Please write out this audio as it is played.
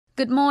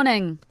Good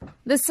morning.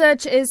 The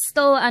search is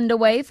still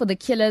underway for the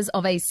killers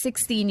of a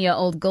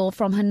 16-year-old girl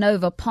from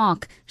Hanover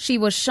Park. She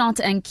was shot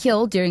and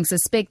killed during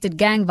suspected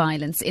gang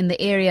violence in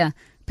the area.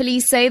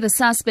 Police say the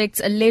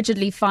suspects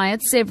allegedly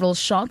fired several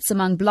shots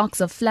among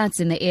blocks of flats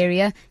in the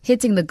area,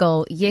 hitting the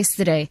girl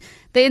yesterday.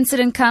 The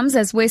incident comes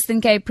as Western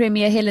Cape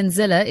Premier Helen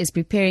Zille is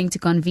preparing to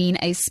convene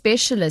a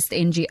specialist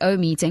NGO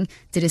meeting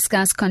to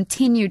discuss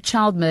continued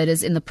child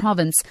murders in the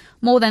province.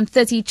 More than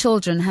 30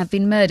 children have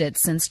been murdered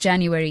since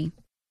January.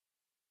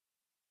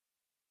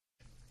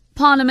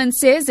 Parliament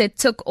says it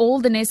took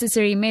all the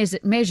necessary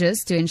measures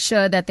to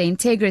ensure that the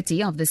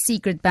integrity of the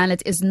secret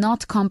ballot is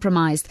not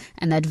compromised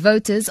and that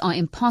voters are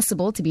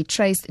impossible to be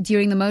traced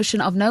during the motion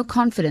of no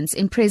confidence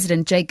in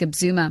President Jacob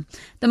Zuma.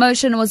 The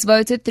motion was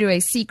voted through a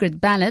secret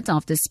ballot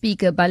after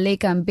Speaker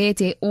Baleka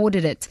Mbete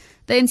ordered it.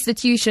 The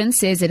institution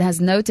says it has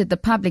noted the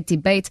public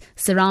debate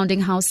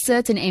surrounding how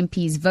certain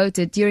MPs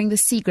voted during the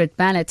secret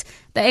ballot.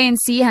 The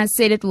ANC has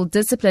said it will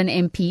discipline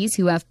MPs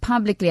who have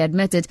publicly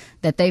admitted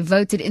that they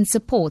voted in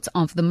support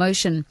of the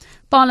motion.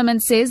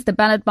 Parliament says the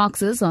ballot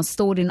boxes are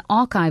stored in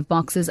archive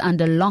boxes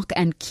under lock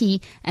and key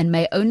and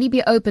may only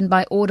be opened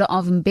by order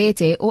of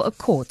Mbete or a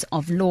court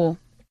of law.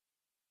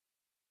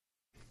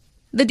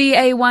 The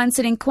DA wants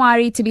an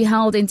inquiry to be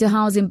held into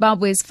how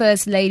Zimbabwe's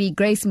First Lady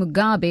Grace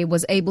Mugabe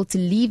was able to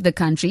leave the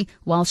country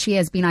while she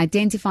has been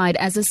identified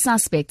as a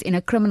suspect in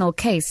a criminal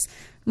case.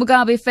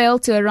 Mugabe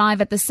failed to arrive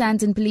at the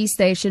Sandton police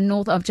station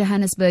north of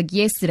Johannesburg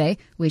yesterday,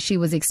 where she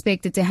was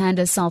expected to hand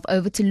herself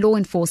over to law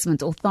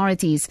enforcement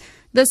authorities.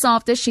 This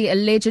after she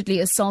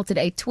allegedly assaulted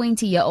a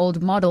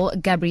 20-year-old model,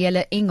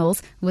 Gabriella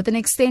Ingles, with an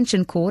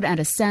extension cord at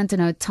a Sandton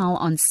hotel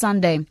on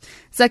Sunday.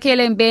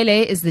 Zakhele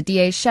Mbele is the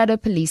DA's shadow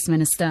police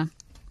minister.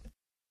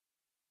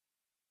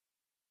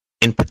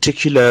 In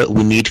particular,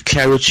 we need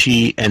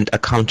clarity and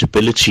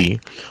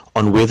accountability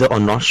on whether or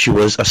not she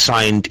was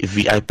assigned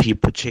VIP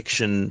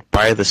protection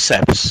by the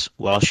SAPS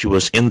while she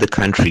was in the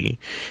country,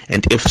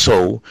 and if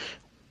so,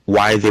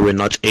 why they were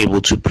not able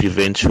to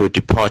prevent her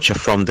departure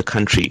from the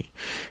country.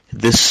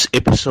 This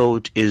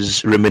episode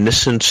is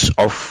reminiscent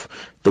of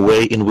the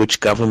way in which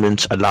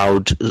government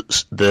allowed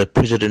the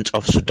president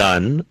of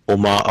Sudan,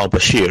 Omar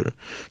al-Bashir,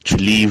 to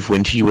leave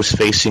when he was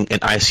facing an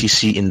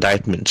ICC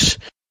indictment.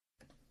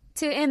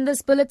 To end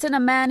this bulletin, a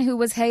man who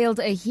was hailed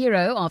a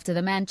hero after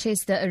the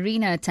Manchester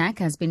Arena attack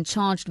has been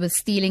charged with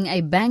stealing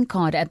a bank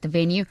card at the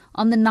venue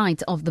on the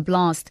night of the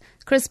blast.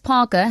 Chris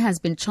Parker has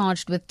been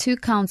charged with 2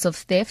 counts of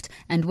theft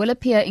and will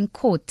appear in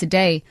court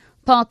today.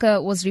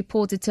 Parker was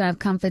reported to have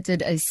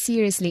comforted a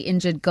seriously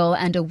injured girl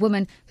and a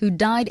woman who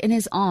died in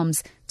his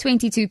arms.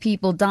 22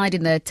 people died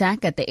in the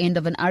attack at the end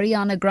of an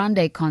Ariana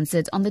Grande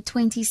concert on the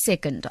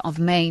 22nd of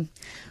May.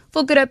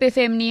 For Good Hope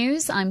FM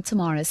News, I'm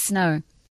Tamara Snow.